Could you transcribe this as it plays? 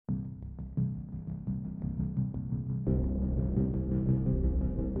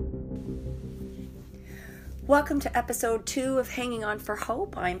Welcome to episode 2 of Hanging On for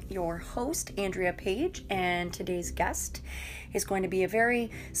Hope. I'm your host, Andrea Page, and today's guest is going to be a very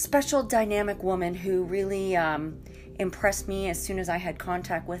special, dynamic woman who really impressed me as soon as I had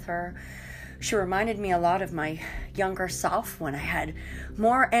contact with her. She reminded me a lot of my younger self when I had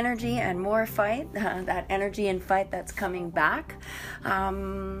more energy and more fight, that energy and fight that's coming back.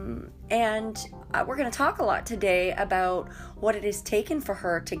 And we're going to talk a lot today about what it has taken for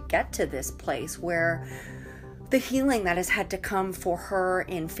her to get to this place where the healing that has had to come for her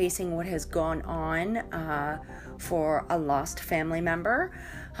in facing what has gone on for a lost family member,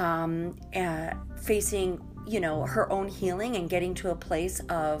 facing her own healing and getting to a place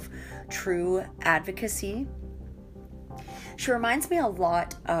of true advocacy. She reminds me a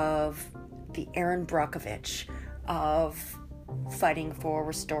lot of the Erin Brockovich of fighting for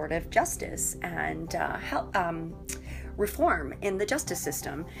restorative justice and reform in the justice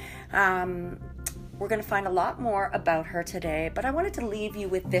system. We're going to find a lot more about her today, but I wanted to leave you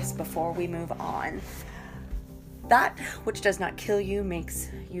with this before we move on. That which does not kill you makes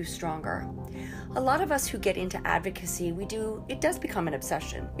you stronger. A lot of us who get into advocacy, it does become an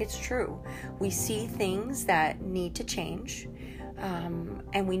obsession. It's true. We see things that need to change,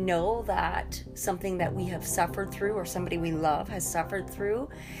 and we know that something that we have suffered through or somebody we love has suffered through,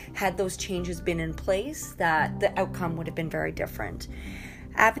 had those changes been in place, that the outcome would have been very different.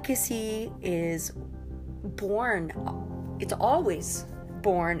 Advocacy is it's always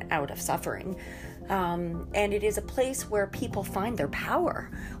born out of suffering. And it is a place where people find their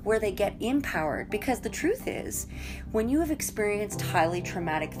power, where they get empowered. Because the truth is, when you have experienced highly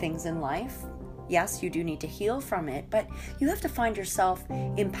traumatic things in life, yes, you do need to heal from it, but you have to find yourself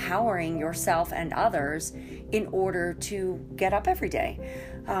empowering yourself and others in order to get up every day.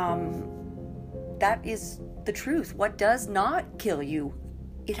 That is the truth. What does not kill you,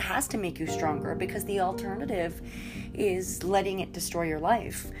 it has to make you stronger, because the alternative is letting it destroy your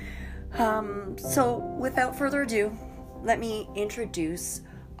life. So without further ado, let me introduce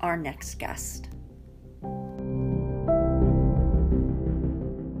our next guest.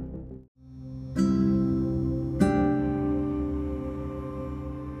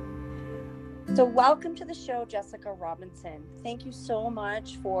 So welcome to the show, Jessica Robinson. Thank you so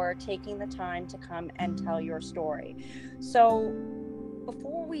much for taking the time to come and tell your story. So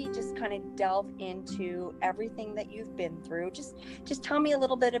before we just kind of delve into everything that you've been through, just tell me a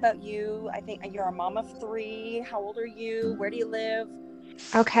little bit about you. I think you're a mom of 3. How old are you? Where do you live?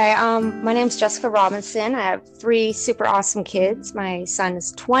 Okay, my name's Jessica Robinson. I have 3 super awesome kids. My son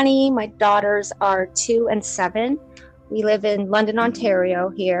is 20. My daughters are 2 and 7. We live in London, Ontario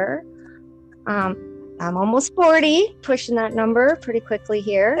here. I'm almost 40, pushing that number pretty quickly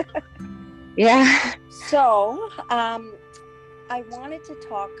here. Yeah. So, I wanted to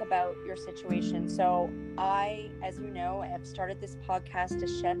talk about your situation. So I, as you know, have started this podcast to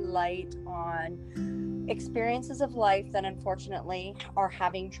shed light on experiences of life that unfortunately are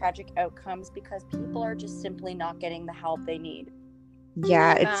having tragic outcomes because people are just simply not getting the help they need.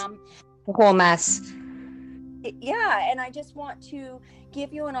 Yeah, it's a whole mess. Yeah, and I just want to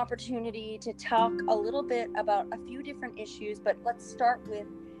give you an opportunity to talk a little bit about a few different issues, but let's start with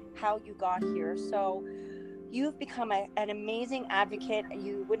how you got here. So you've become an amazing advocate.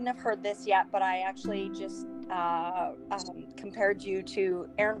 You wouldn't have heard this yet, but I actually just compared you to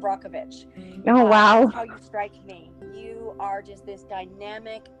Erin Brockovich. Oh, wow. That's how you strike me. You are just this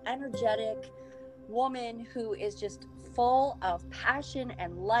dynamic, energetic woman who is just full of passion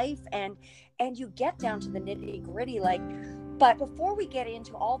and life, and you get down to the nitty-gritty. But before we get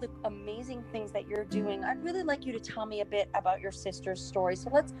into all the amazing things that you're doing, I'd really like you to tell me a bit about your sister's story. So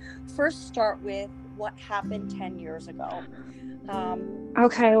let's first start with what happened 10 years ago.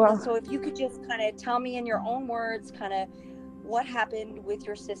 Okay, well. So if you could just kind of tell me in your own words, kind of what happened with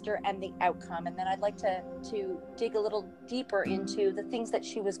your sister and the outcome. And then I'd like to dig a little deeper into the things that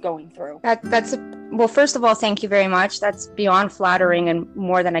she was going through. Well, first of all, thank you very much. That's beyond flattering and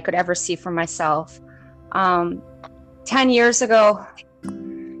more than I could ever see for myself. 10 years ago,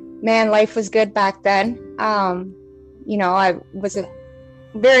 man, life was good back then. I was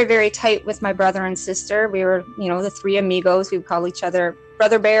very, very tight with my brother and sister. We were, the 3 amigos. We would call each other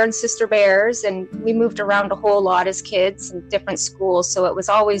Brother Bear and Sister Bears. And we moved around a whole lot as kids in different schools. So it was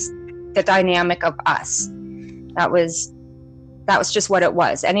always the dynamic of us. That was just what it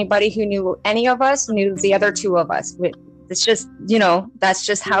was. Anybody who knew any of us knew the other 2 of us. It's just, that's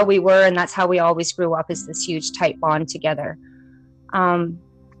just how we were. And that's how we always grew up, is this huge tight bond together. So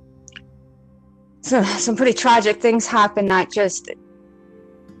some pretty tragic things happened that just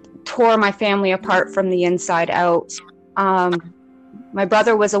tore my family apart from the inside out. My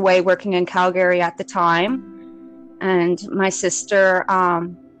brother was away working in Calgary at the time. And my sister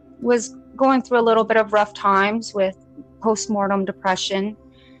was going through a little bit of rough times with postmortem depression,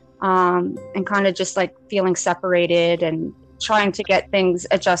 and kind of just like feeling separated and trying to get things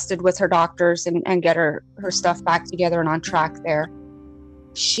adjusted with her doctors and get her stuff back together and on track there.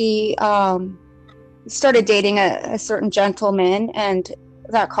 She started dating a certain gentleman, and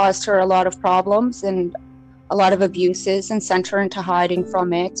that caused her a lot of problems and a lot of abuses and sent her into hiding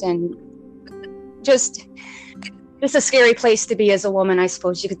from it, and just a scary place to be as a woman, I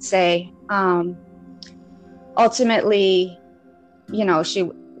suppose you could say. Ultimately, you know,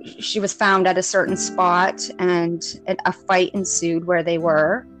 she was found at a certain spot, and a fight ensued where they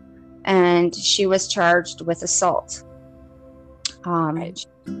were, and she was charged with assault.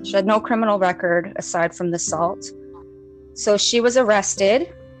 She had no criminal record aside from the assault. So she was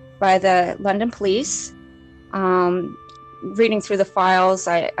arrested by the London police. Reading through the files,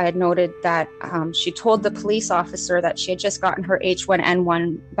 I had noted that she told the police officer that she had just gotten her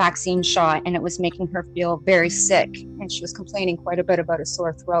H1N1 vaccine shot, and it was making her feel very sick, and she was complaining quite a bit about a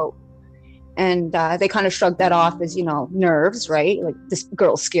sore throat. And they kind of shrugged that off as, you know, nerves, right? Like, this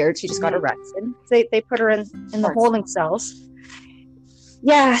girl's scared, she just got arrested. They put her in the holding cells.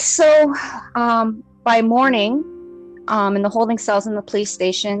 Yeah, so by morning, in the holding cells in the police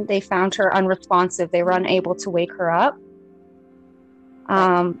station, they found her unresponsive. They were unable to wake her up,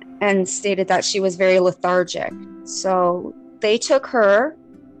 and stated that she was very lethargic. So they took her,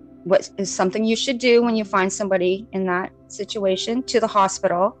 what is something you should do when you find somebody in that situation, to the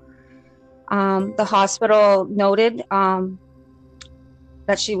hospital. The hospital noted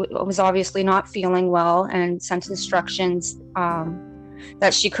that she was obviously not feeling well, and sent instructions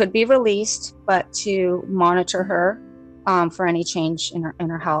that she could be released, but to monitor her for any change in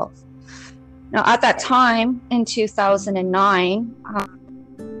her health. Now, at that time, in 2009,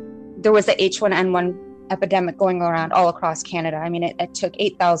 there was the H1N1 epidemic going around all across Canada. I mean, it took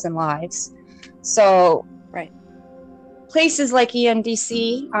 8,000 lives. So places like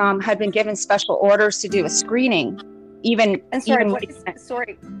EMDC had been given special orders to do a screening.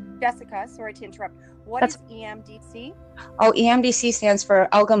 Sorry, Jessica, sorry to interrupt. What is EMDC? Oh, EMDC stands for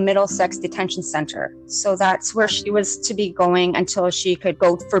Elgin Middlesex Detention Center. So that's where she was to be going until she could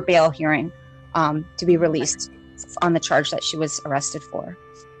go for bail hearing, to be released on the charge that she was arrested for.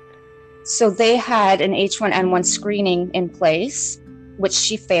 So they had an H1N1 screening in place, which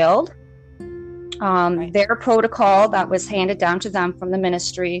she failed. Their protocol that was handed down to them from the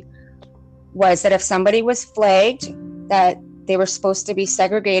ministry was that if somebody was flagged, that they were supposed to be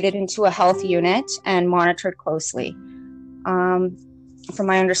segregated into a health unit and monitored closely. From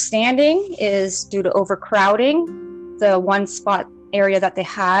my understanding, is due to overcrowding, the one spot area that they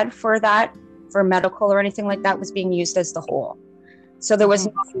had for medical or anything like that was being used as the whole. So there was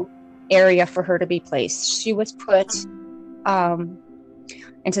no area for her to be placed. She was put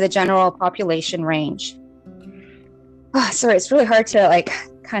into the general population range. Sorry, it's really hard to like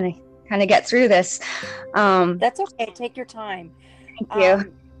kind of get through this. That's okay. Take your time. Thank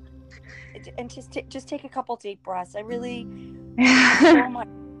you. And just take a couple deep breaths. I really so much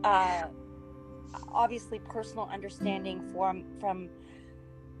obviously personal understanding from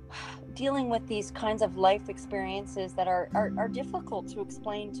dealing with these kinds of life experiences that are difficult to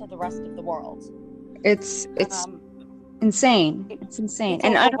explain to the rest of the world. It's insane. It's insane. It's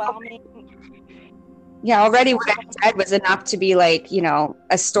and overwhelming. Already what I said was enough to be like, you know,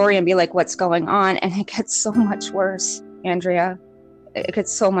 a story and be like, what's going on? And it gets so much worse, Andrea. It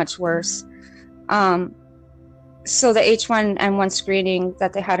gets so much worse. So the H1N1 screening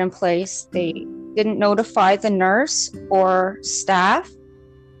that they had in place, they didn't notify the nurse or staff.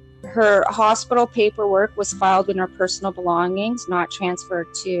 Her hospital paperwork was filed in her personal belongings, not transferred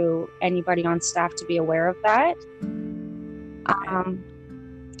to anybody on staff to be aware of that.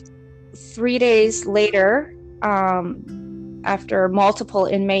 3 days later, after multiple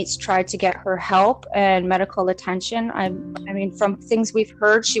inmates tried to get her help and medical attention, I mean, from things we've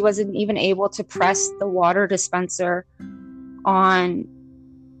heard, she wasn't even able to press the water dispenser on,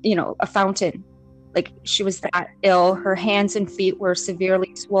 you know, a fountain. Like, she was that ill. Her hands and feet were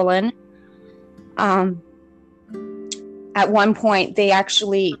severely swollen. At one point, they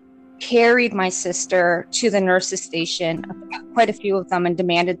actually carried my sister to the nurses' station, quite a few of them, and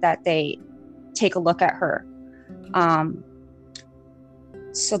demanded that they take a look at her.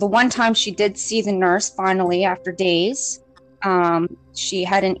 So the one time she did see the nurse, finally, after days, she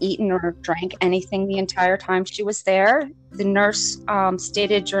hadn't eaten or drank anything the entire time she was there. The nurse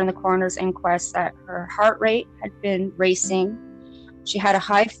stated during the coroner's inquest that her heart rate had been racing. She had a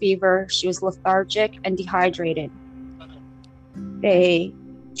high fever. She was lethargic and dehydrated. They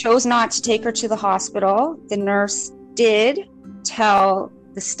chose not to take her to the hospital. The nurse did tell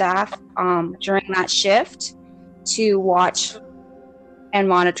the staff during that shift to watch and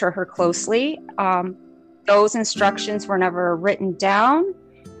monitor her closely. Those instructions were never written down,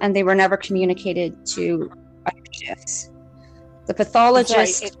 and they were never communicated to other shifts. The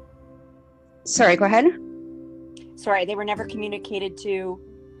pathologist... Sorry, go ahead. Sorry, they were never communicated to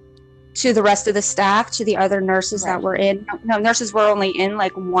the rest of the staff, to the other nurses that were in. No, nurses were only in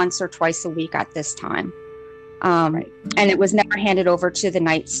like once or twice a week at this time. And it was never handed over to the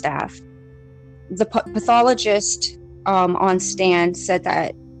night staff. The pathologist on stand said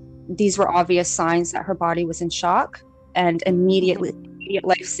that these were obvious signs that her body was in shock, and immediate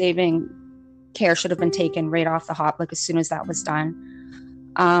life-saving care should have been taken right off the hop, like as soon as that was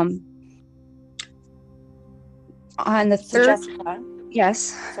done. On the third... Jessica, yes?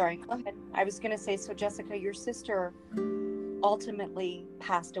 Sorry, go ahead. I was going to say, so Jessica, your sister ultimately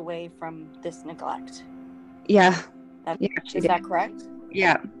passed away from this neglect. Yeah. Is that correct?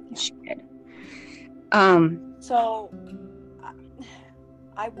 Yeah, she did. So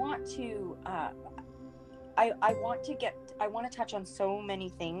I want to touch on so many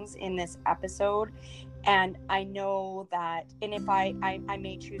things in this episode, and I know that, and if I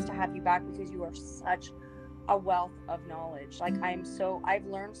may choose to have you back, because you are such a wealth of knowledge. Like, I've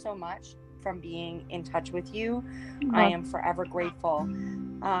learned so much from being in touch with you. Mm-hmm. I am forever grateful.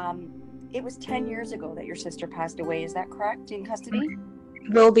 It was 10 years ago that your sister passed away. Is that correct? In custody?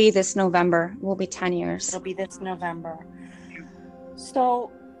 It will be this November. It will be 10 years. It'll be this November. So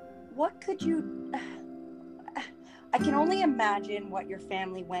what could you... I can only imagine what your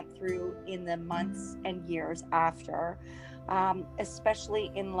family went through in the months and years after,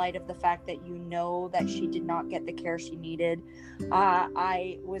 especially in light of the fact that you know that she did not get the care she needed.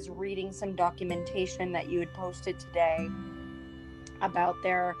 I was reading some documentation that you had posted today about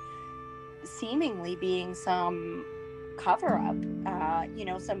there seemingly being some cover-up,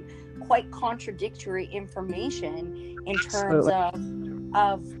 some quite contradictory information in terms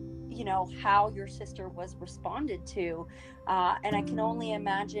of how your sister was responded to, and I can only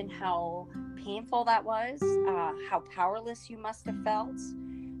imagine how painful that was, how powerless you must have felt,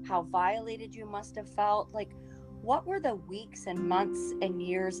 how violated you must have felt. Like, what were the weeks and months and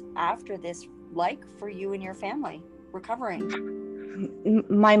years after this like for you and your family recovering?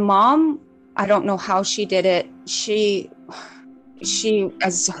 My mom, I don't know how she did it. She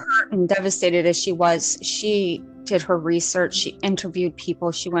as hurt and devastated as she was, she did her research. She interviewed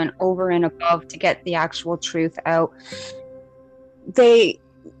people. She went over and above to get the actual truth out. They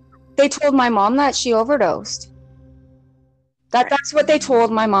told my mom that she overdosed. That's what they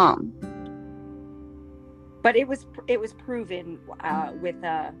told my mom. But it was proven with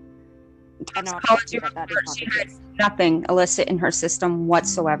an autopsy that is not she the had case. Nothing illicit in her system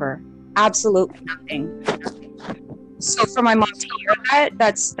whatsoever. Absolutely nothing. So for my mom to hear that,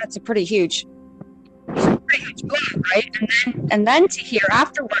 that's a pretty huge blow, right? And then to hear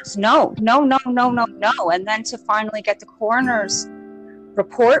afterwards, no, and then to finally get the coroner's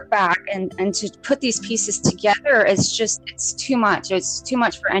report back and to put these pieces together, it's too much. It's too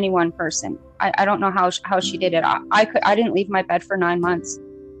much for any one person. I don't know how she did it. I didn't leave my bed for 9 months.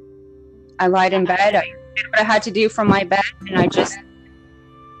 I lied in bed. I did what I had to do from my bed, and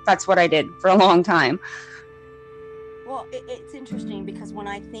that's what I did for a long time. Well, it's interesting because when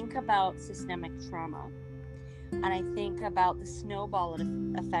I think about systemic trauma and I think about the snowball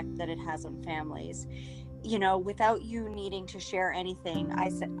effect that it has on families, without you needing to share anything,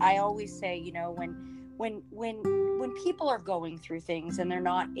 I always say, when people are going through things and they're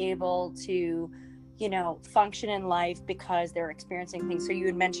not able to, function in life because they're experiencing things. So you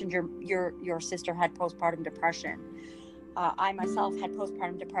had mentioned your sister had postpartum depression. I myself had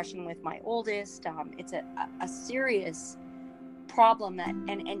postpartum depression with my oldest. It's a serious problem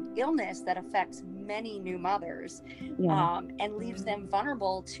and illness that affects many new mothers, and leaves them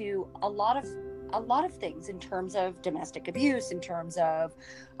vulnerable to a lot of things in terms of domestic abuse, in terms of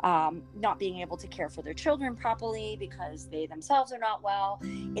not being able to care for their children properly because they themselves are not well.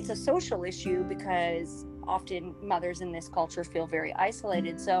 It's a social issue because often mothers in this culture feel very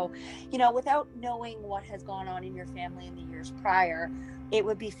isolated. So, without knowing what has gone on in your family in the years prior, it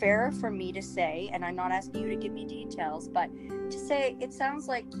would be fair for me to say, and I'm not asking you to give me details, but to say it sounds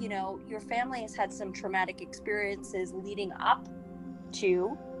like, your family has had some traumatic experiences leading up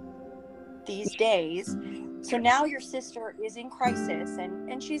to these days. So now your sister is in crisis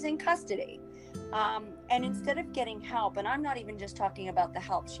and she's in custody. And instead of getting help, and I'm not even just talking about the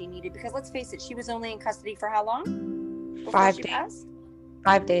help she needed, because let's face it, she was only in custody for how long? 5 days.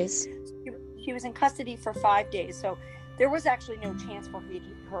 5 days. She was in custody for 5 days. So there was actually no chance for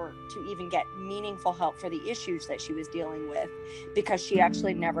her to even get meaningful help for the issues that she was dealing with, because she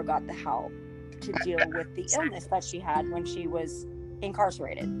actually never got the help to deal with the illness that she had when she was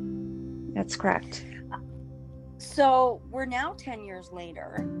incarcerated. That's correct. So we're now 10 years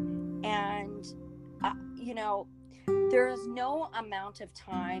later, and you know, there is no amount of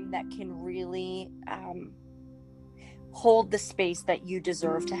time that can really hold the space that you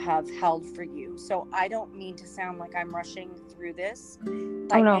deserve to have held for you. So I don't mean to sound like I'm rushing through this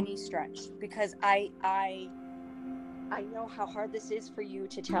by any stretch, because I know how hard this is for you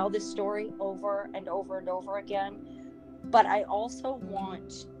to tell this story over and over and over again, but I also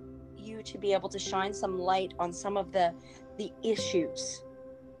want you to be able to shine some light on some of the issues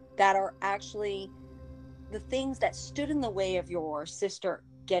that are actually the things that stood in the way of your sister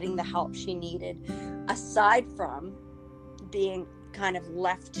getting the help she needed, aside from being kind of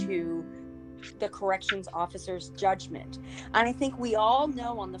left to the corrections officer's judgment. And I think we all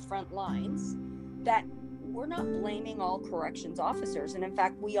know on the front lines that we're not blaming all corrections officers. And in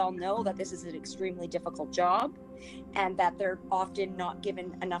fact, we all know that this is an extremely difficult job and that they're often not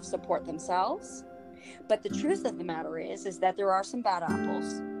given enough support themselves. But the truth of the matter is that there are some bad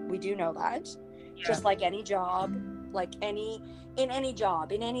apples. We do know that. Yeah. Just like any job, in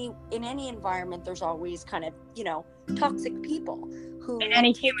any environment, there's always kind of, you know, toxic people who in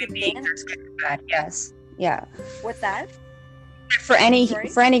any human being, there's good and bad. Yes. Yeah. What's that? For any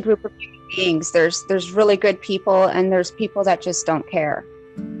group of human beings, there's really good people, and there's people that just don't care.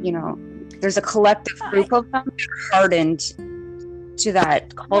 You know, there's a collective group of them that are hardened to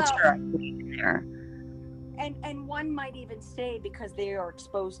that culture in there. And one might even say, because they are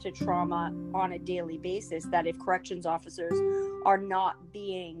exposed to trauma on a daily basis, that if corrections officers are not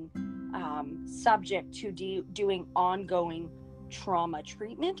being subject to doing ongoing trauma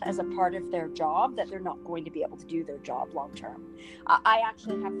treatment as a part of their job, that they're not going to be able to do their job long term. I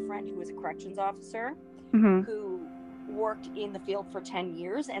actually have a friend who was a corrections officer who worked in the field for 10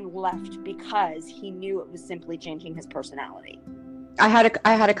 years and left because he knew it was simply changing his personality. I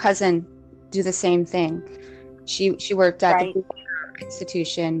had a cousin do the same thing. She worked at the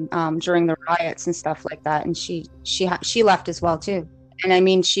institution during the riots and stuff like that, and she left as well too. And I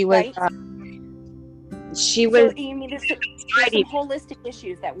mean, she was So you mean there's some holistic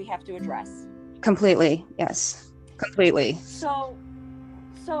issues that we have to address? Completely, yes, completely.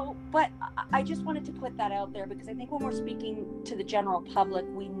 But I just wanted to put that out there, because I think when we're speaking to the general public,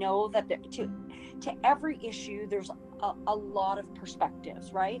 we know that to every issue there's a lot of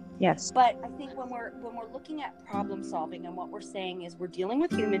perspectives, right? Yes. But I think when we're looking at problem solving, and what we're saying is we're dealing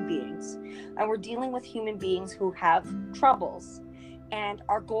with human beings, and we're dealing with human beings who have troubles, and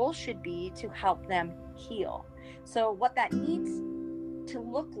our goal should be to help them heal. So what that needs to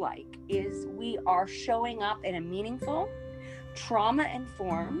look like is we are showing up in a meaningful,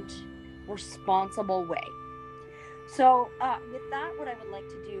 trauma-informed, responsible way. So with that, what I would like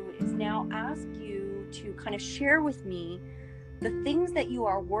to do is now ask you to kind of share with me the things that you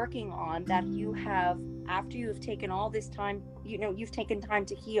are working on, that you have, after you have taken all this time, you know, you've taken time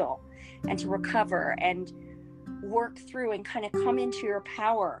to heal and to recover and work through and kind of come into your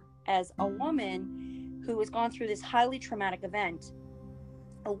power as a woman who has gone through this highly traumatic event.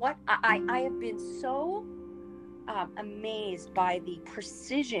 What I have been so amazed by the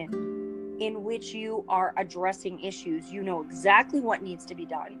precision in which you are addressing issues. You know exactly what needs to be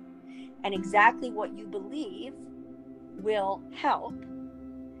done and exactly what you believe will help.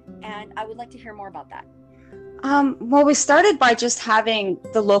 And I would like to hear more about that. Well, we started by just having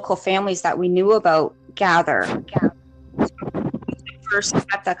the local families that we knew about gather. First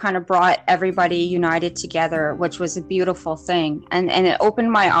step that kind of brought everybody united together, which was a beautiful thing. And it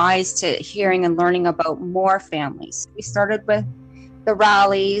opened my eyes to hearing and learning about more families. We started with the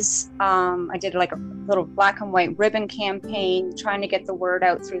rallies. I did like a little black and white ribbon campaign, trying to get the word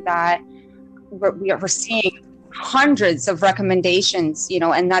out through that. We're seeing hundreds of recommendations, you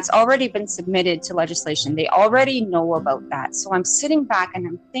know, and that's already been submitted to legislation. They already know about that. So I'm sitting back and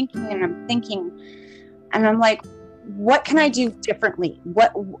I'm thinking and I'm like, what can I do differently?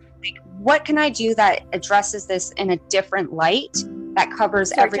 What can I do that addresses this in a different light that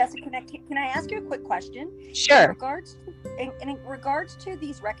covers everything? Jessica, can I ask you a quick question? Sure. In regards to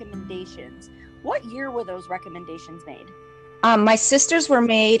these recommendations, what year were those recommendations made? My sisters were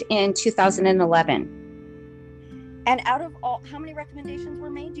made in 2011. And out of all, how many recommendations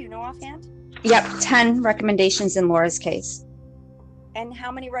were made? Do you know offhand? Yep, 10 recommendations in Laura's case. And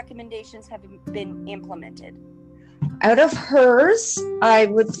how many recommendations have been implemented? Out of hers, I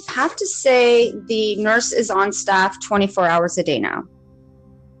would have to say the nurse is on staff 24 hours a day now.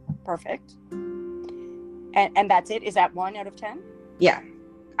 Perfect. And that's it? Is that 1 out of 10? Yeah.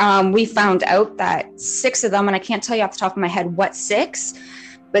 We found out that 6 of them, and I can't tell you off the top of my head what 6,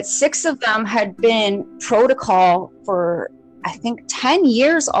 but 6 of them had been protocol for, I think, 10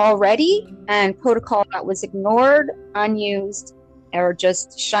 years already, and protocol that was ignored, unused, or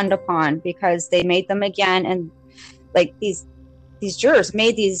just shunned upon because they made them again. And like these jurors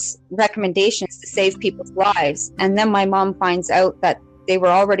made these recommendations to save people's lives. And then my mom finds out that they were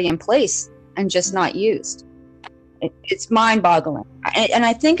already in place and just not used. It's mind-boggling. And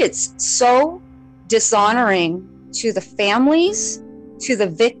I think it's so dishonoring to the families, to the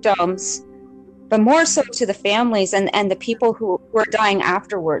victims, but more so to the families and the people who are dying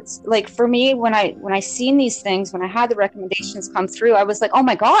afterwards. Like for me, when I seen these things, when I had the recommendations come through, I was like, oh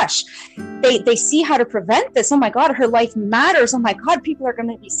my gosh, they see how to prevent this. Oh my God, her life matters. Oh my God, people are going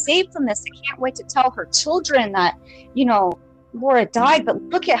to be saved from this. I can't wait to tell her children that, you know, Laura died, but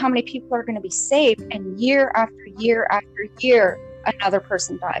look at how many people are going to be saved. And year after year after year, another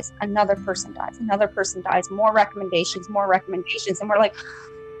person dies, another person dies, another person dies, more recommendations. And we're like,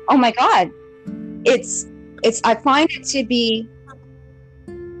 oh my God, I find it to be,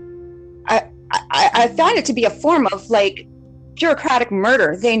 I find it to be a form of like bureaucratic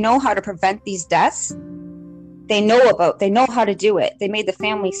murder. They know how to prevent these deaths. They know how to do it. They made the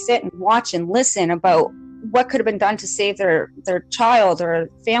family sit and watch and listen about what could have been done to save their child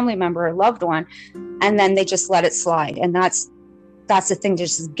or family member or loved one, and then they just let it slide. And that's the thing that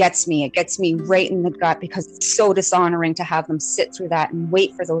just gets me. It gets me right in the gut because it's so dishonoring to have them sit through that and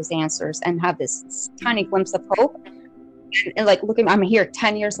wait for those answers and have this tiny glimpse of hope. And like, look at me, I'm here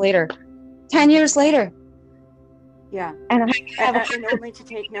 10 years later. 10 years later. Yeah. And and only to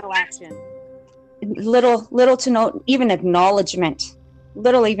take no action. Little to no even acknowledgement.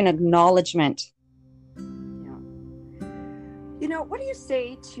 You know, what do you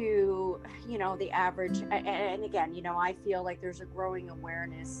say to, you know, the average, and again, you know, I feel like there's a growing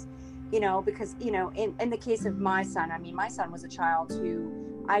awareness, you know, because, you know, in the case of my son, I mean, my son was a child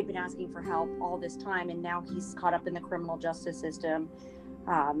who I'd been asking for help all this time, and now he's caught up in the criminal justice system.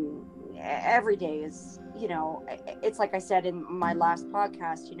 Every day is, you know, it's like I said in my last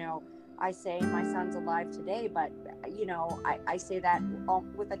podcast, you know, I say my son's alive today, but, you know, I say that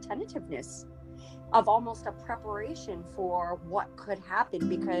with a tentativeness of almost a preparation for what could happen,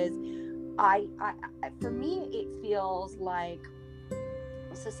 because I for me, it feels like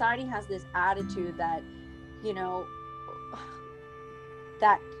society has this attitude that, you know,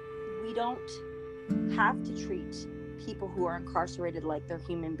 that we don't have to treat people who are incarcerated like they're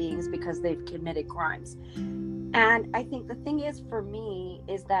human beings because they've committed crimes. And I think the thing is, for me,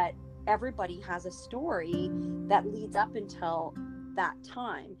 is that everybody has a story that leads up until that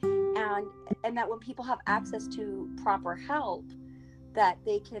time, and that when people have access to proper help, that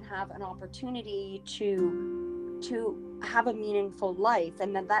they can have an opportunity to have a meaningful life,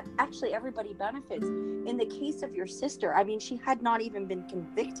 and that actually everybody benefits. In the case of your sister, I mean, she had not even been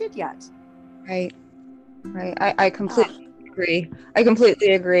convicted yet. Right. I completely agree. I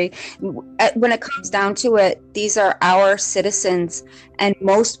completely agree. When it comes down to it, these are our citizens, and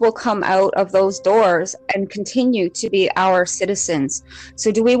most will come out of those doors and continue to be our citizens.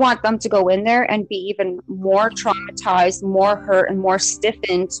 So do we want them to go in there and be even more traumatized, more hurt, and more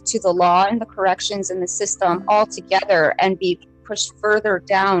stiffened to the law and the corrections and the system altogether, and be pushed further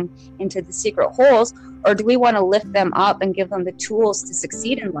down into the secret holes? Or do we want to lift them up and give them the tools to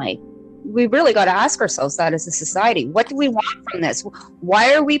succeed in life? We really got to ask ourselves that as a society. What do we want from this?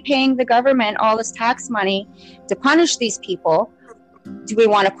 Why are we paying the government all this tax money to punish these people? Do we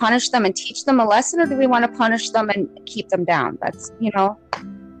want to punish them and teach them a lesson, or do we want to punish them and keep them down? That's, you know,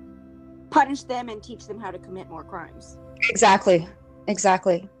 punish them and teach them how to commit more crimes. Exactly.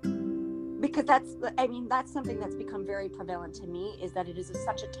 Because that's something that's become very prevalent to me, is that it is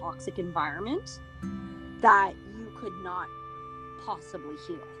such a toxic environment that you could not possibly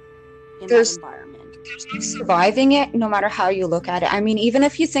heal in that environment. There's no surviving it, no matter how you look at it. I mean, even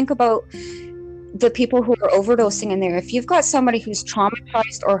if you think about the people who are overdosing in there, if you've got somebody who's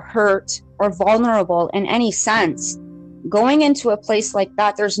traumatized or hurt or vulnerable in any sense, going into a place like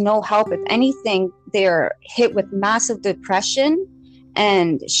that, there's no help. If anything, they're hit with massive depression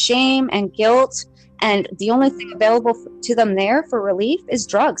and shame and guilt, and the only thing available to them there for relief is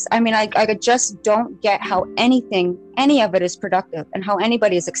drugs. I mean, I just don't get how any of it is productive, and how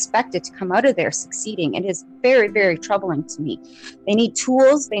anybody is expected to come out of there succeeding. It is very, very troubling to me. They need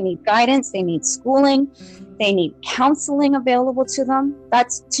tools, they need guidance, they need schooling, they need counseling available to them.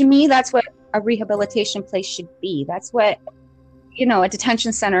 To me, that's what a rehabilitation place should be. That's what, you know, a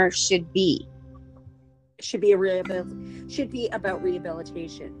detention center should be. Should be about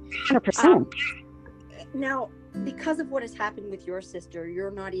rehabilitation. 100%. Now, because of what has happened with your sister,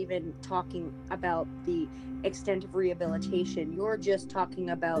 you're not even talking about the extent of rehabilitation. You're just talking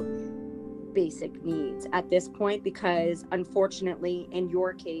about basic needs at this point, because unfortunately, in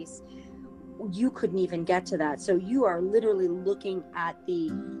your case, you couldn't even get to that. So you are literally looking at the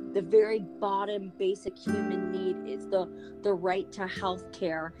very bottom basic human need is the right to health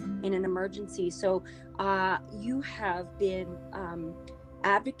care in an emergency. So you have been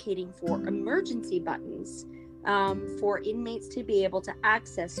advocating for emergency buttons for inmates to be able to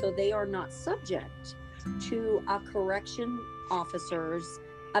access, so they are not subject to a correction officer's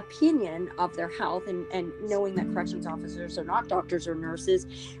opinion of their health. And knowing that corrections officers are not doctors or nurses,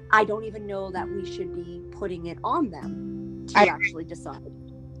 I don't even know that we should be putting it on them to actually decide.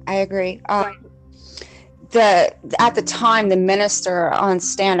 I agree. At the time, the minister on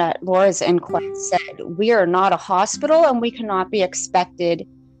stand at Laura's inquest said, we are not a hospital and we cannot be expected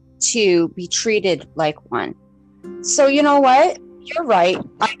to be treated like one. So you know what? You're right.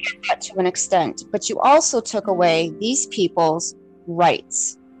 I get that to an extent, but you also took away these people's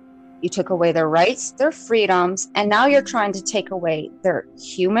rights. You took away their rights, their freedoms, and now you're trying to take away their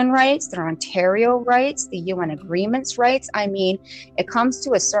human rights, their Ontario rights, the UN agreements rights. I mean, it comes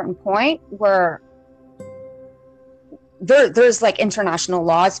to a certain point where there's like international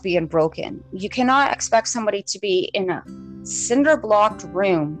laws being broken. You cannot expect somebody to be in a cinder-blocked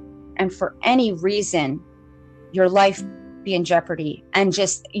room and for any reason your life be in jeopardy and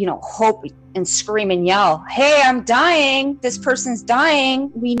just, hope and scream and yell, hey, I'm dying, this person's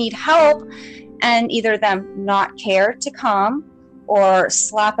dying, we need help, and either them not care to come or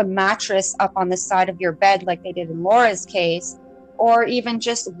slap a mattress up on the side of your bed like they did in Laura's case, or even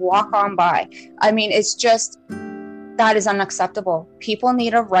just walk on by. I mean, it's just, that is unacceptable. People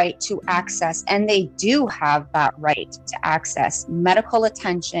need a right to access, and they do have that right to access medical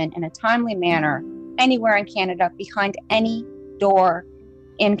attention in a timely manner anywhere in Canada, behind any door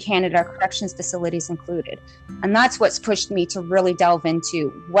in Canada, corrections facilities included. And that's what's pushed me to really delve into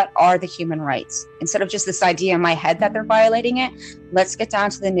what are the human rights. Instead of just this idea in my head that they're violating it, let's get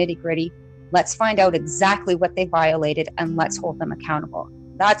down to the nitty-gritty. Let's find out exactly what they violated and let's hold them accountable.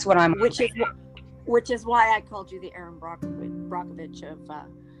 That's what I'm... Which is why I called you the Erin Brockovich of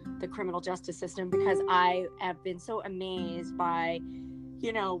the criminal justice system, because I have been so amazed by,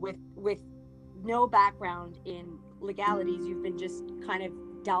 with no background in legalities, you've been just kind of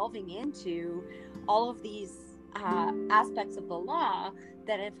delving into all of these aspects of the law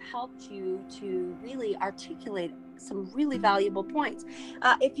that have helped you to really articulate some really valuable points.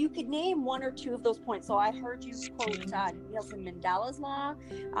 If you could name one or two of those points. So I heard you quote Nelson Mandela's law.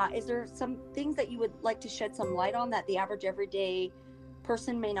 Is there some things that you would like to shed some light on that the average everyday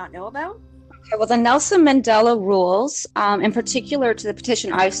person may not know about? Okay, well, the Nelson Mandela rules, in particular to the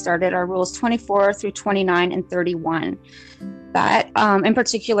petition I've started, are rules 24 through 29 and 31. That, in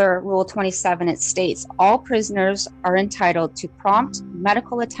particular, rule 27, it states, all prisoners are entitled to prompt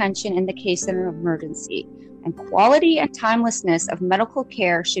medical attention in the case of an emergency, and quality and timelessness of medical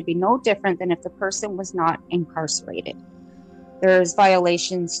care should be no different than if the person was not incarcerated. There's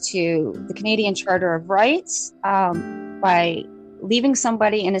violations to the Canadian Charter of Rights by leaving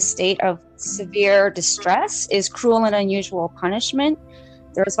somebody in a state of severe distress is cruel and unusual punishment.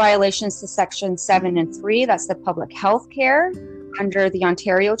 There's violations to Section 7 and 3, that's the public health care. Under the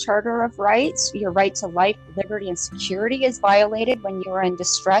Ontario Charter of Rights, your right to life, liberty, and security is violated when you are in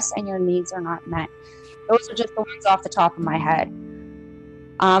distress and your needs are not met. Those are just the ones off the top of my head.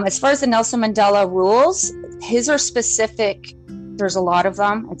 As far as the Nelson Mandela rules, his are specific. There's a lot of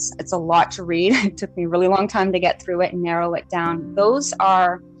them. It's a lot to read. It took me a really long time to get through it and narrow it down. Those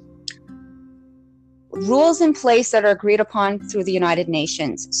are rules in place that are agreed upon through the United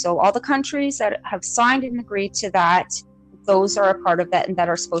Nations. So all the countries that have signed and agreed to that, those are a part of that and that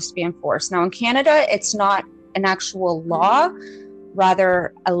are supposed to be enforced. Now in Canada, it's not an actual law,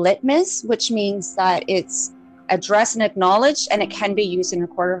 rather a litmus, which means that it's addressed and acknowledged and it can be used in a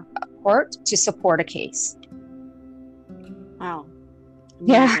court to support a case. Wow.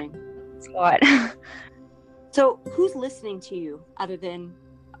 Amazing. Yeah. It's a lot. So who's listening to you other than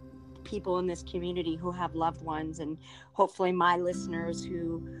people in this community who have loved ones, and hopefully my listeners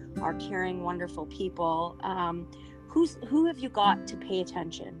who are caring, wonderful people? Who have you got to pay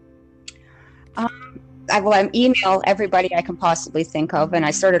attention? I email everybody I can possibly think of, and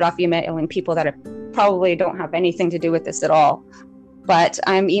I started off emailing people that probably don't have anything to do with this at all. But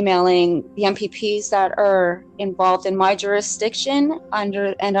I'm emailing the MPPs that are involved in my jurisdiction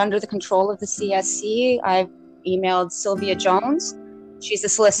under the control of the CSC. I've emailed Sylvia Jones. She's the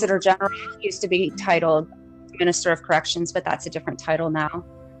Solicitor General. Used to be titled Minister of Corrections, but that's a different title now.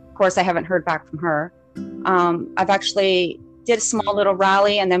 Of course, I haven't heard back from her. I've actually did a small little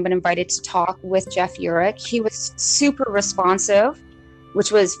rally and then been invited to talk with Jeff Urich. He was super responsive,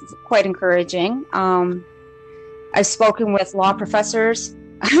 which was quite encouraging. I've spoken with law professors.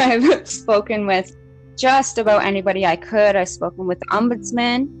 I've spoken with just about anybody I could. I've spoken with the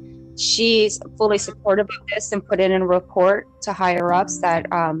ombudsman. She's fully supportive of this and put in a report to higher ups that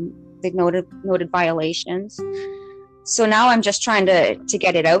they've noted violations. So now I'm just trying to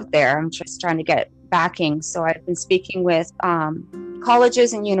get it out there. I'm just trying to get backing. So I've been speaking with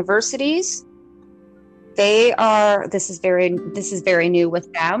colleges and universities. This is very new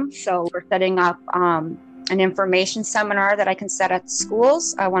with them. So we're setting up an information seminar that I can set at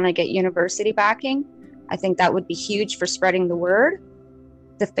schools. I want to get university backing. I think that would be huge for spreading the word.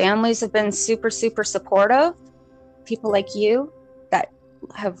 The families have been super, super supportive. People like you that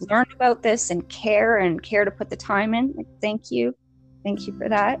have learned about this and care to put the time in. Thank you. Thank you for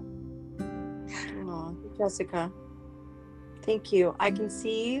that. Oh, Jessica, thank you. I can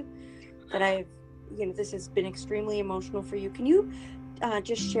see that this has been extremely emotional for you. Can you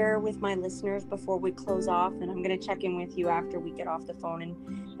just share with my listeners before we close off, and I'm going to check in with you after we get off the phone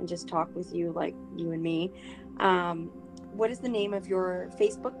and just talk with you like you and me. What is the name of your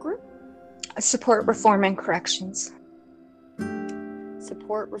Facebook group? Support Reform and Corrections.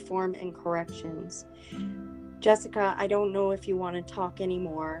 Support Reform and Corrections. Jessica, I don't know if you want to talk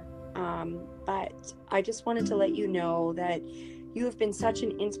anymore, but I just wanted to let you know that you have been such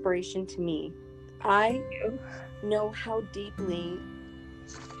an inspiration to me. I know how deeply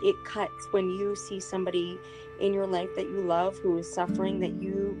it cuts when you see somebody in your life that you love who is suffering that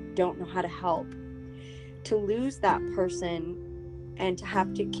you don't know how to help. To lose that person and to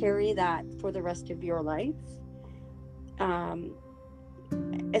have to carry that for the rest of your life,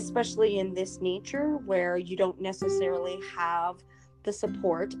 especially in this nature where you don't necessarily have the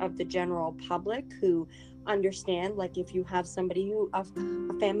support of the general public who understand, like if you have somebody a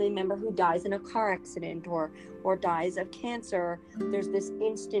family member who dies in a car accident or dies of cancer, there's this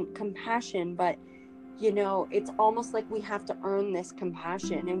instant compassion, but it's almost like we have to earn this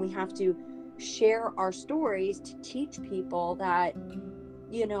compassion, and we have to share our stories to teach people that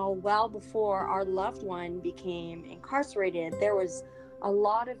well before our loved one became incarcerated, there was a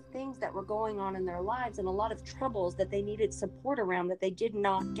lot of things that were going on in their lives and a lot of troubles that they needed support around that they did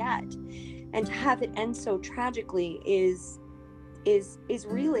not get. And to have it end so tragically is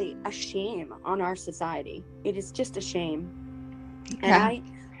really a shame on our society. It is just a shame. Yeah.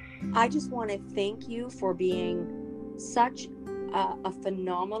 And I just want to thank you for being such a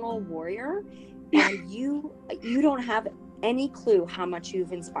phenomenal warrior, and you don't have any clue how much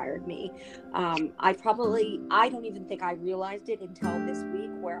you've inspired me. I don't even think I realized it until this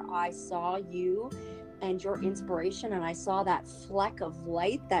week, where I saw you and your inspiration, and I saw that fleck of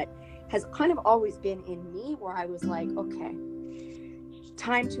light that has kind of always been in me, where I was like, okay,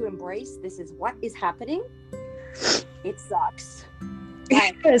 time to embrace this is what is happening. It sucks.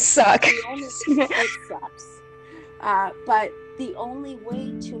 It does suck. It sucks. But the only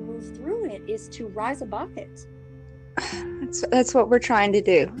way to move through it is to rise above it. That's what we're trying to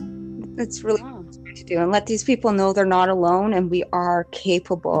do. That's really what we're trying to do, and let these people know they're not alone, and we are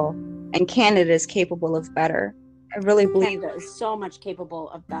capable, and Canada is capable of better. I really believe Canada is so much capable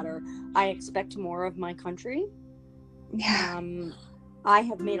of better. I expect more of my country. Yeah. I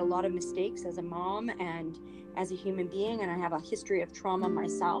have made a lot of mistakes as a mom and as a human being, and I have a history of trauma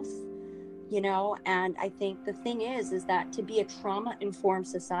myself. And I think the thing is that to be a trauma-informed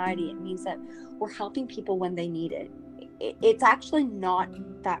society, it means that we're helping people when they need it. It's actually not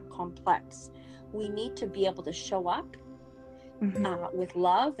that complex. We need to be able to show up with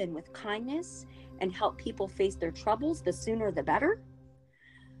love and with kindness and help people face their troubles. The sooner the better,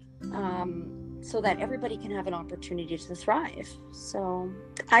 so that everybody can have an opportunity to thrive. So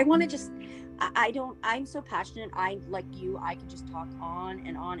I want to just, I'm so passionate. Like you, I can just talk on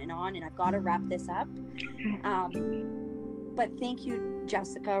and on and on, and I've got to wrap this up. But thank you,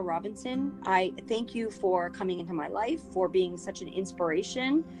 Jessica Robinson. I thank you for coming into my life, for being such an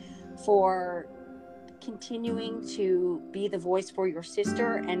inspiration, for continuing to be the voice for your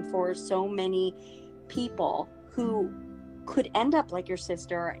sister and for so many people who could end up like your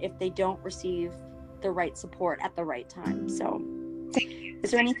sister if they don't receive the right support at the right time. So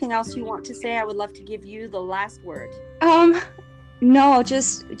is there anything else you want to say? I would love to give you the last word. No,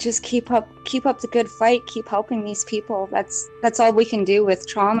 just keep up the good fight. Keep helping these people. That's all we can do with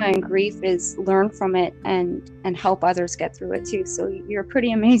trauma and grief, is learn from it and help others get through it too. So you're a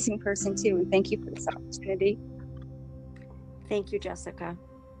pretty amazing person too, and thank you for this opportunity. Thank you, Jessica.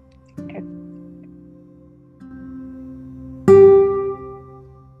 Okay.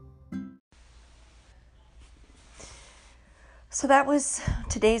 So that was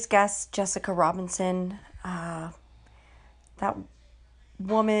today's guest, Jessica Robinson. That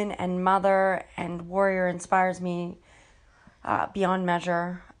woman and mother and warrior inspires me beyond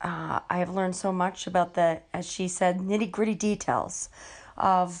measure. I have learned so much about the, as she said, nitty gritty details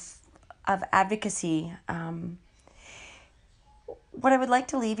of advocacy. What I would like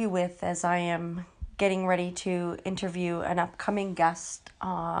to leave you with, as I am getting ready to interview an upcoming guest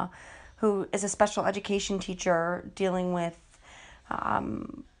who is a special education teacher dealing with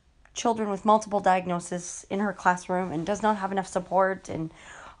children with multiple diagnoses in her classroom and does not have enough support, and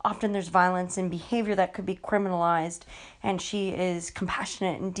often there's violence and behavior that could be criminalized, and she is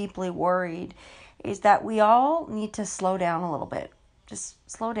compassionate and deeply worried, is that we all need to slow down a little bit. Just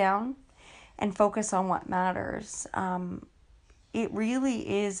slow down and focus on what matters. It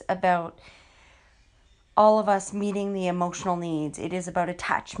really is about all of us meeting the emotional needs. It is about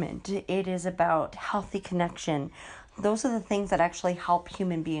attachment. It is about healthy connection. Those are the things that actually help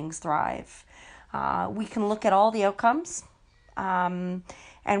human beings thrive. We can look at all the outcomes and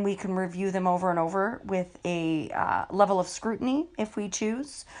we can review them over and over with a level of scrutiny if we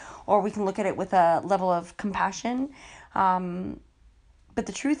choose, or we can look at it with a level of compassion. But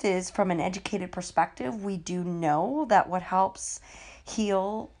the truth is, from an educated perspective, we do know that what helps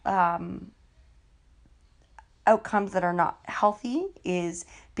heal outcomes that are not healthy is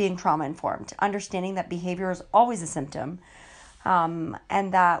being trauma informed, understanding that behavior is always a symptom,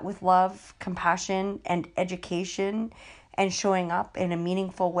 and that with love, compassion, and education, and showing up in a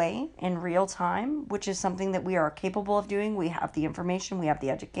meaningful way in real time, which is something that we are capable of doing. We have the information, we have the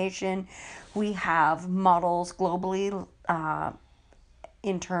education, we have models globally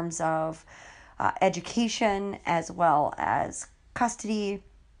in terms of education as well as custody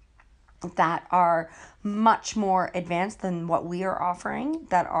that are much more advanced than what we are offering,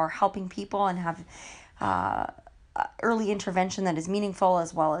 that are helping people and have early intervention that is meaningful,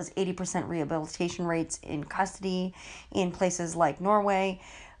 as well as 80% rehabilitation rates in custody in places like Norway.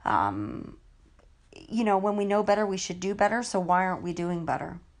 When we know better, we should do better. So why aren't we doing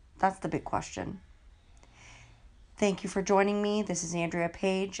better? That's the big question. Thank you for joining me. This is Andrea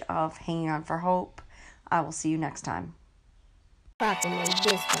Page of Hanging On for Hope. I will see you next time.